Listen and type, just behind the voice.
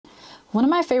One of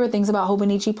my favorite things about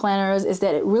Hobonichi planners is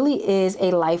that it really is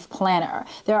a life planner.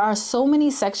 There are so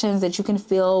many sections that you can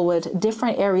fill with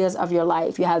different areas of your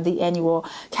life. You have the annual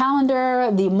calendar,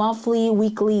 the monthly,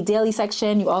 weekly, daily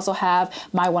section. You also have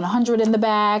My 100 in the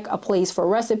back, a place for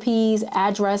recipes,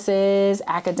 addresses,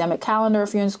 academic calendar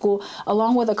if you're in school,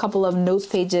 along with a couple of notes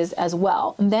pages as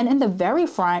well. And then in the very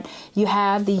front, you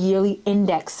have the yearly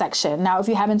index section. Now, if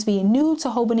you happen to be new to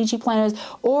Hobonichi planners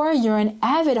or you're an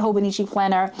avid Hobonichi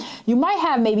planner, you might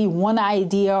have maybe one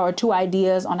idea or two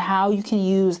ideas on how you can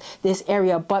use this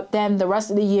area, but then the rest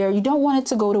of the year, you don't want it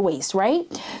to go to waste, right?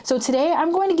 So today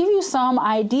I'm going to give you some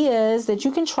ideas that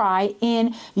you can try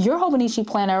in your Hobonichi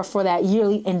planner for that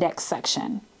yearly index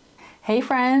section. Hey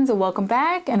friends, welcome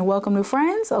back and welcome new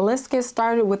friends. So let's get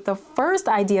started with the first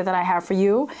idea that I have for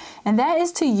you, and that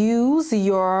is to use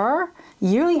your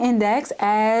yearly index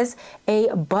as a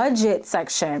budget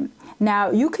section. Now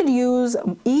you could use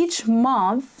each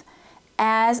month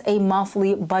as a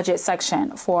monthly budget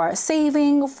section for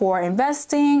saving, for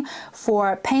investing,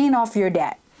 for paying off your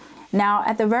debt. Now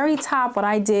at the very top, what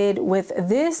I did with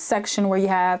this section where you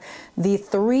have the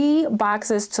 3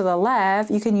 boxes to the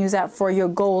left, you can use that for your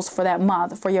goals for that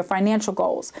month, for your financial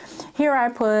goals. Here I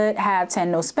put have 10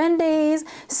 no spend days,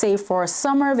 save for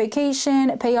summer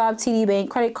vacation, pay off TD Bank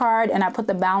credit card, and I put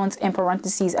the balance in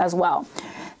parentheses as well.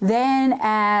 Then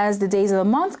as the days of the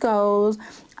month goes,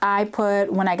 I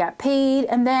put when I got paid,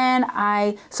 and then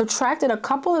I subtracted a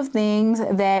couple of things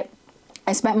that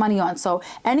I spent money on. So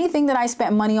anything that I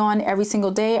spent money on every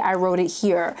single day, I wrote it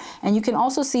here. And you can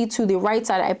also see to the right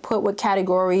side, I put what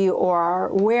category or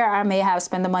where I may have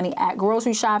spent the money at: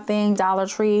 grocery shopping, Dollar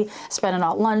Tree, spending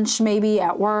on lunch, maybe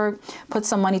at work, put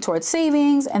some money towards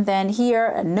savings, and then here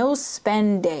a no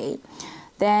spend day.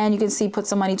 Then you can see put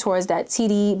some money towards that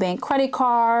TD Bank credit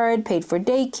card, paid for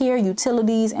daycare,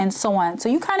 utilities, and so on. So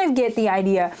you kind of get the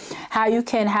idea how you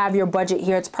can have your budget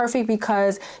here. It's perfect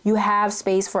because you have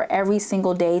space for every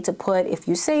single day to put if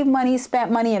you save money,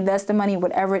 spent money, invested money,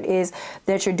 whatever it is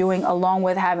that you're doing, along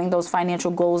with having those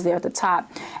financial goals there at the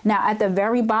top. Now at the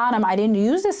very bottom, I didn't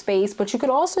use this space, but you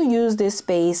could also use this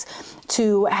space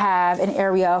to have an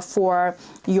area for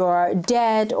your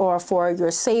debt or for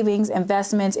your savings,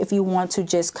 investments. If you want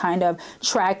to just kind of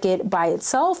track it by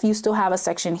itself, you still have a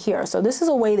section here. So this is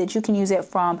a way that you can use it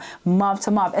from month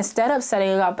to month. Instead of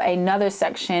setting up another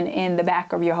section in the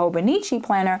back of your Hobonichi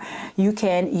planner, you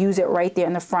can use it right there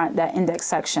in the front, that index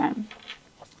section.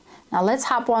 Now let's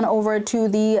hop on over to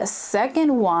the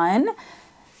second one.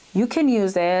 You can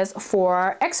use this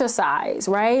for exercise,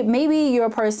 right? Maybe you're a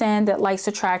person that likes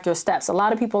to track your steps. A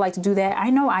lot of people like to do that. I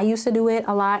know I used to do it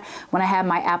a lot. When I had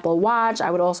my Apple Watch,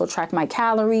 I would also track my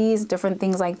calories, different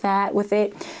things like that with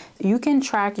it. You can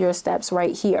track your steps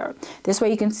right here. This way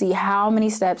you can see how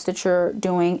many steps that you're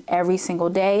doing every single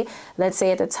day. Let's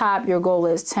say at the top, your goal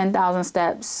is 10,000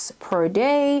 steps per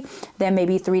day. Then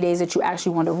maybe 3 days that you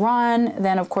actually want to run.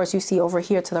 Then of course you see over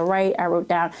here to the right, I wrote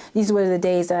down, these were the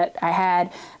days that I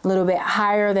had a little bit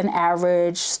higher than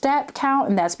average step count,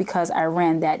 and that's because I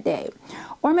ran that day.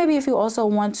 Or maybe if you also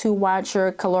want to watch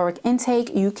your caloric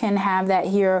intake, you can have that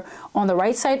here on the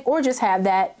right side, or just have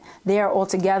that there all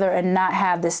together and not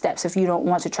have the steps if you don't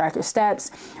want to track your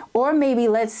steps. Or maybe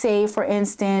let's say, for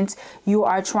instance, you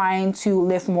are trying to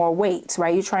lift more weights,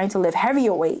 right? You're trying to lift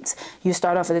heavier weights. You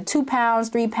start off with 2 pounds,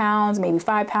 3 pounds, maybe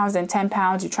 5 pounds, then 10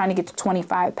 pounds. You're trying to get to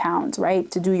 25 pounds,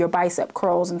 right? To do your bicep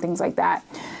curls and things like that.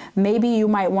 Maybe you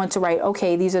might want to write,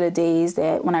 okay, these are the days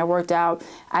that when I worked out,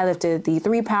 I lifted the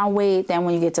 3 pound weight. Then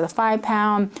when you get to the 5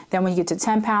 pound, then when you get to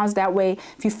 10 pounds, that way,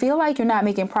 if you feel like you're not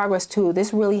making progress too,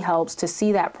 this really helps to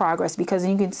see that progress, because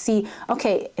you can see,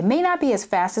 okay, it may not be as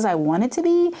fast as I want it to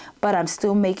be, but I'm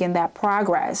still making that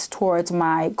progress towards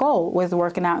my goal with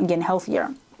working out and getting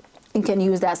healthier. You can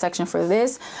use that section for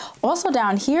this. Also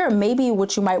down here, maybe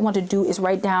what you might want to do is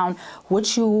write down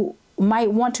what you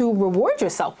might want to reward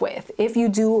yourself with if you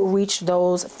do reach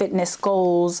those fitness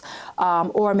goals,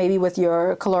 or maybe with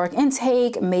your caloric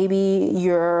intake, maybe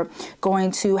you're going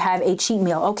to have a cheat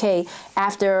meal. Okay,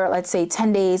 after let's say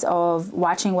 10 days of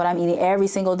watching what I'm eating every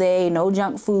single day, no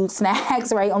junk food,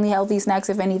 snacks, right? Only healthy snacks,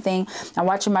 if anything. I'm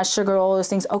watching my sugar, all those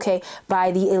things. Okay,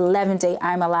 by the 11th day,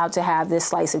 I'm allowed to have this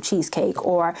slice of cheesecake,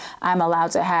 or I'm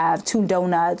allowed to have 2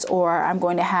 donuts, or I'm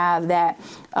going to have that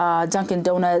Dunkin'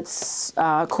 Donuts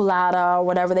colada,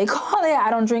 whatever they call it. I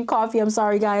don't drink coffee. I'm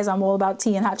sorry, guys. I'm all about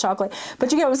tea and hot chocolate.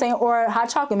 But you get what I'm saying? Or hot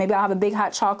chocolate. Maybe I'll have a big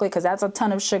hot chocolate because that's a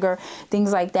ton of sugar.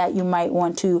 Things like that you might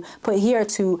want to put here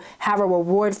to have a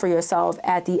reward for yourself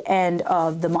at the end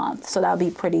of the month. So that'll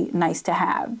be pretty nice to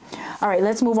have. All right,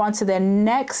 let's move on to the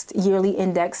next yearly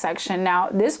index section. Now,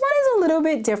 this one is a little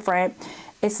bit different.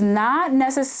 It's not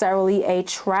necessarily a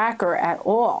tracker at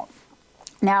all.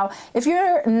 Now, if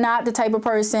you're not the type of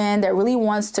person that really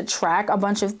wants to track a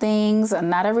bunch of things,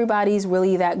 not everybody's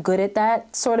really that good at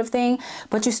that sort of thing,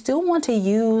 but you still want to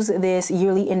use this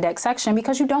yearly index section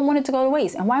because you don't want it to go to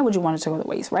waste. And why would you want it to go to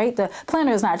waste, right? The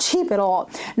planner is not cheap at all.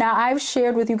 Now, I've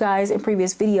shared with you guys in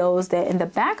previous videos that in the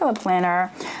back of the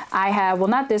planner, I have, well,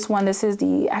 not this one, this is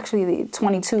actually the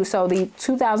 22. So the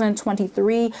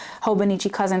 2023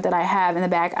 Hobonichi Cousin that I have in the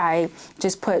back, I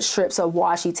just put strips of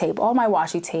washi tape, all my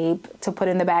washi tape, to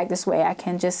put in the bag. This way I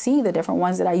can just see the different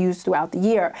ones that I use throughout the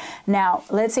year. Now,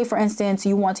 let's say for instance,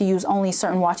 you want to use only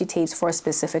certain washi tapes for a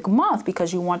specific month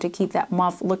because you want to keep that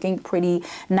month looking pretty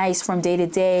nice from day to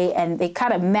day, and they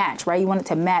kind of match, right? You want it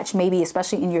to match, maybe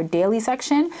especially in your daily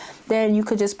section. Then you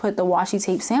could just put the washi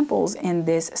tape samples in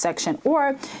this section.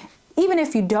 Or even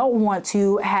if you don't want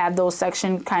to have those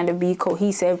sections kind of be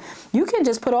cohesive, you can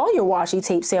just put all your washi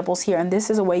tape samples here. And this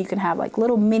is a way you can have like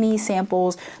little mini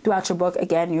samples throughout your book.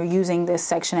 Again, you're using this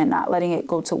section and not letting it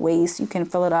go to waste. You can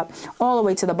fill it up all the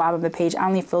way to the bottom of the page. I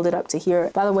only filled it up to here.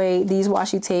 By the way, these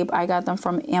washi tape, I got them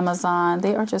from Amazon.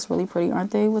 They are just really pretty,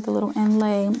 aren't they? With a little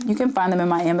inlay. You can find them in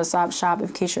my Amazon shop in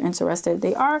case you're interested.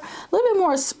 They are a little bit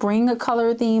more spring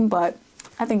color theme, but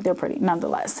I think they're pretty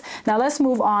nonetheless. Now let's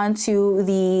move on to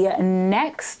the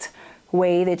next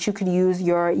way that you could use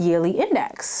your yearly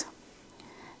index.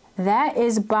 That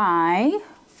is by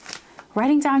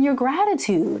writing down your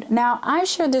gratitude. Now, I've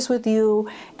shared this with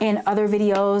you in other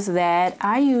videos that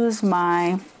I use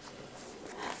my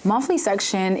monthly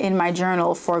section in my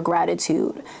journal for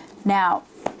gratitude. Now,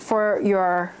 for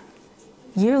your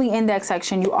yearly index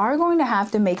section, you are going to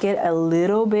have to make it a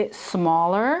little bit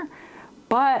smaller,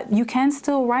 but you can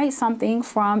still write something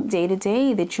from day to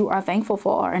day that you are thankful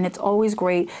for. And it's always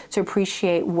great to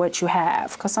appreciate what you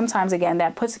have, because sometimes, again,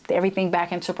 that puts everything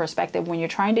back into perspective. When you're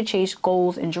trying to chase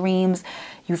goals and dreams,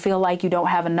 you feel like you don't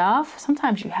have enough.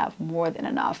 Sometimes you have more than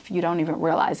enough. You don't even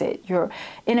realize it. You're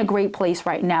in a great place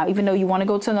right now. Even though you want to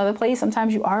go to another place,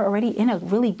 sometimes you are already in a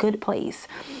really good place.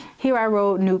 Here I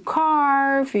wrote new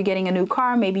car. If you're getting a new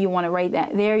car, maybe you want to write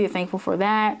that there. You're thankful for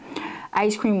that.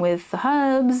 Ice cream with the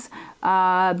hubs,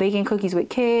 baking cookies with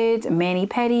kids,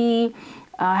 mani-pedi,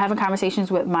 having conversations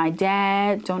with my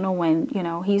dad. Don't know when, you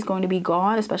know, he's going to be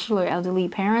gone, especially elderly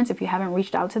parents. If you haven't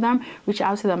reached out to them, reach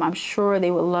out to them. I'm sure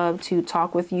they would love to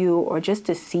talk with you or just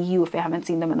to see you if they haven't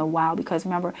seen them in a while. Because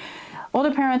remember,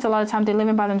 older parents, a lot of times they're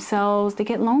living by themselves. They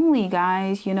get lonely,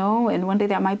 guys, you know, and one day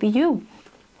that might be you.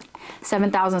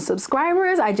 7,000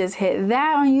 subscribers. I just hit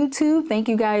that on YouTube. Thank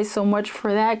you guys so much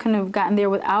for that. Couldn't have gotten there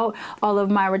without all of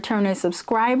my returning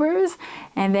subscribers.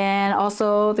 And then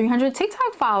also 300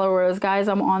 TikTok followers. Guys,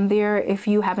 I'm on there. If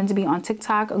you happen to be on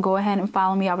TikTok, go ahead and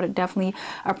follow me. I would definitely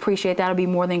appreciate that. I'd be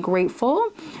more than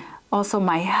grateful. Also,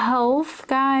 my health,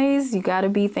 guys, you got to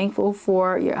be thankful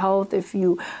for your health. If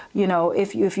you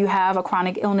have a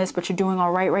chronic illness, but you're doing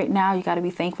all right now, you got to be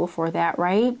thankful for that,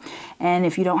 right? And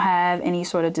if you don't have any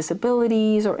sort of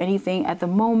disabilities or anything at the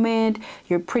moment,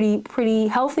 you're pretty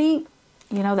healthy,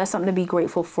 you know, that's something to be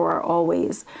grateful for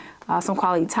always. Some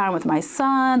quality time with my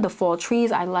son, the fall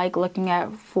trees. I like looking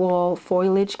at fall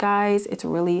foliage, guys. It's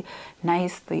really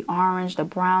nice. The orange, the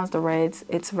browns, the reds.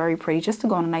 It's very pretty just to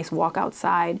go on a nice walk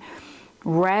outside.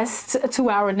 Rest, a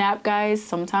 2-hour nap, guys.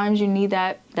 Sometimes you need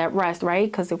that rest, right?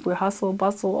 Because if we hustle,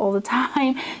 bustle all the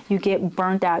time, you get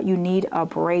burnt out. You need a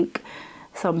break.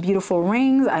 Some beautiful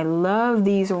rings. I love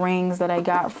these rings that I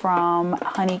got from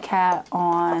Honeycat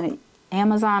on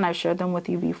Amazon. I've shared them with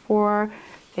you before.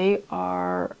 They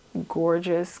are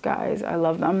gorgeous, guys. I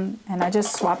love them, and I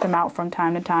just swap them out from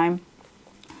time to time.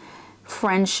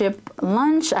 Friendship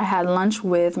lunch. I had lunch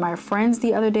with my friends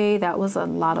the other day. That was a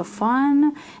lot of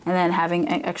fun. And then having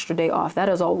an extra day off. That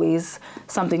is always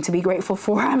something to be grateful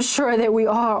for. I'm sure that we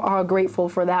all are grateful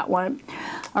for that one.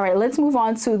 All right, let's move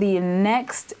on to the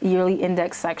next yearly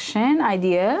index section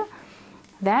idea.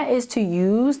 That is to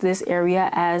use this area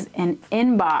as an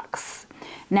inbox.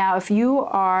 Now, if you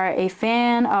are a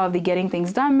fan of the getting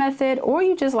things done method, or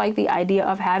you just like the idea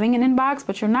of having an inbox,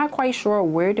 but you're not quite sure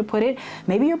where to put it,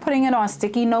 maybe you're putting it on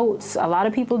sticky notes. A lot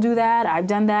of people do that. I've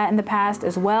done that in the past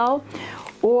as well.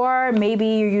 Or maybe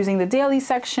you're using the daily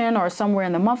section or somewhere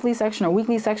in the monthly section or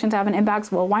weekly section to have an inbox.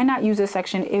 Well, why not use this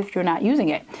section if you're not using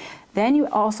it? Then you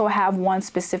also have one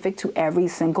specific to every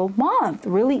single month.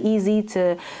 Really easy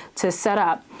to set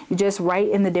up. You just write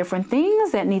in the different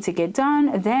things that need to get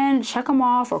done, then check them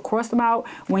off or cross them out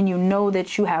when you know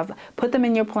that you have put them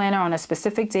in your planner on a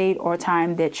specific date or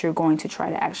time that you're going to try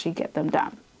to actually get them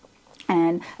done.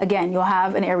 And again, you'll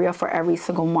have an area for every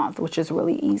single month, which is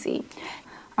really easy.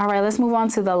 All right, let's move on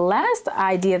to the last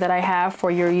idea that I have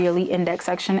for your yearly index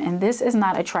section, and this is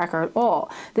not a tracker at all.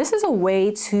 This is a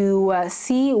way to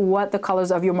see what the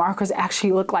colors of your markers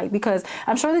actually look like, because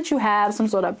I'm sure that you have some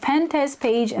sort of pen test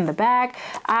page in the back.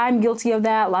 I'm guilty of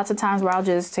that lots of times, where I'll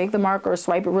just take the marker,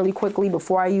 swipe it really quickly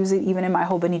before I use it, even in my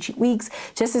Hobonichi weeks,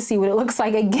 just to see what it looks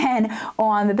like again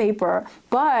on the paper.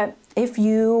 But if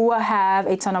you have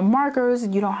a ton of markers,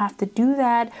 you don't have to do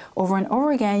that over and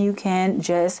over again. You can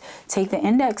just take the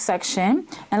index section.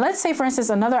 And let's say, for instance,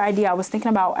 another idea I was thinking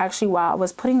about actually while I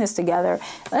was putting this together,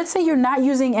 let's say you're not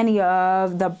using any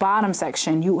of the bottom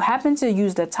section. You happen to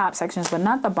use the top sections, but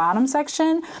not the bottom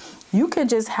section. You could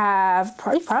just have,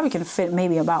 probably can fit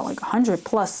maybe about like 100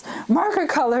 plus marker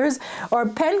colors or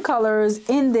pen colors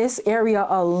in this area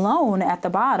alone at the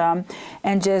bottom,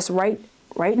 and just right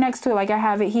next to it, like I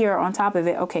have it here on top of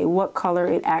it, okay, what color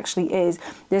it actually is.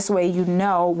 This way you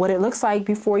know what it looks like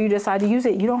before you decide to use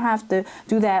it. You don't have to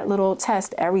do that little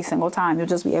test every single time. You'll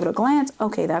just be able to glance,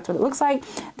 okay, that's what it looks like.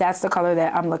 That's the color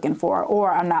that I'm looking for,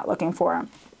 or I'm not looking for.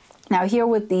 Now here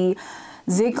with the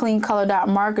Zig Clean color dot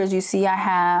markers, you see I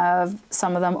have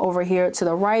some of them over here to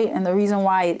the right, and the reason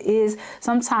why it is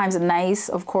sometimes nice,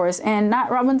 of course, and not,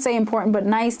 I wouldn't say important, but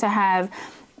nice to have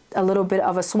a little bit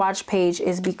of a swatch page,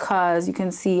 is because you can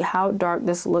see how dark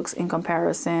this looks in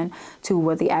comparison to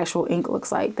what the actual ink looks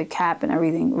like, the cap and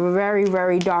everything. Very,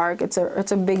 very dark. It's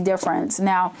a big difference.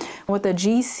 Now with the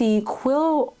GC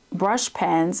quill brush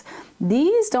pens,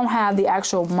 these don't have the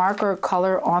actual marker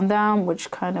color on them,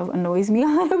 which kind of annoys me a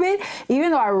little bit.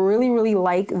 Even though I really, really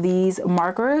like these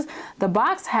markers, the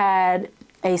box had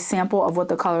a sample of what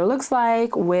the color looks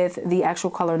like with the actual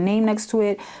color name next to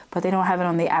it, but they don't have it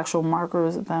on the actual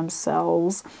markers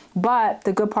themselves. But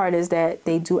the good part is that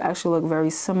they do actually look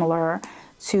very similar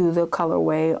to the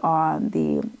colorway on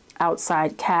the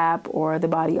outside cap or the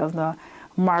body of the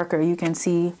marker. You can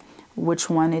see which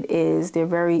one it is. They're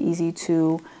very easy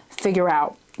to figure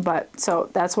out. But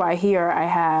so that's why here I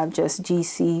have just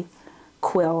GC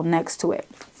quill next to it.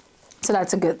 So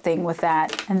that's a good thing with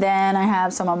that. And then I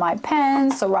have some of my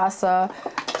pens, Sarasa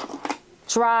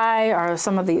Dry, are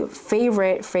some of the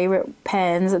favorite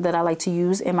pens that I like to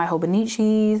use in my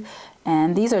Hobonichis.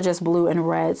 And these are just blue and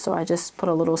red, so I just put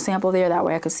a little sample there. That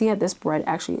way I could see it. This red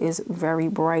actually is very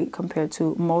bright compared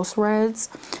to most reds.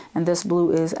 And this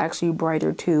blue is actually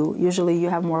brighter too. Usually you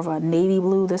have more of a navy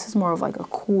blue. This is more of like a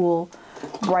cool,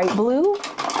 bright blue.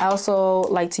 I also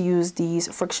like to use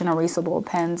these friction erasable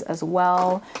pens as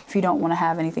well. If you don't want to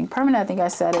have anything permanent, I think I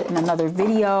said it in another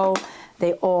video,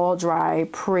 they all dry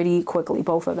pretty quickly,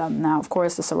 both of them. Now, of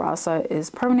course, the Sarasa is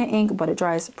permanent ink, but it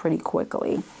dries pretty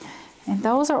quickly. And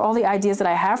those are all the ideas that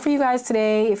I have for you guys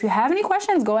today. If you have any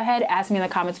questions, go ahead, ask me in the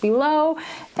comments below.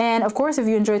 And of course, if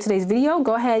you enjoyed today's video,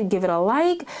 go ahead, give it a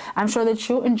like. I'm sure that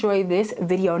you'll enjoy this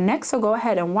video next, so go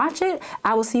ahead and watch it.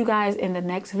 I will see you guys in the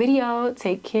next video.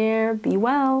 Take care, be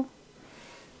well.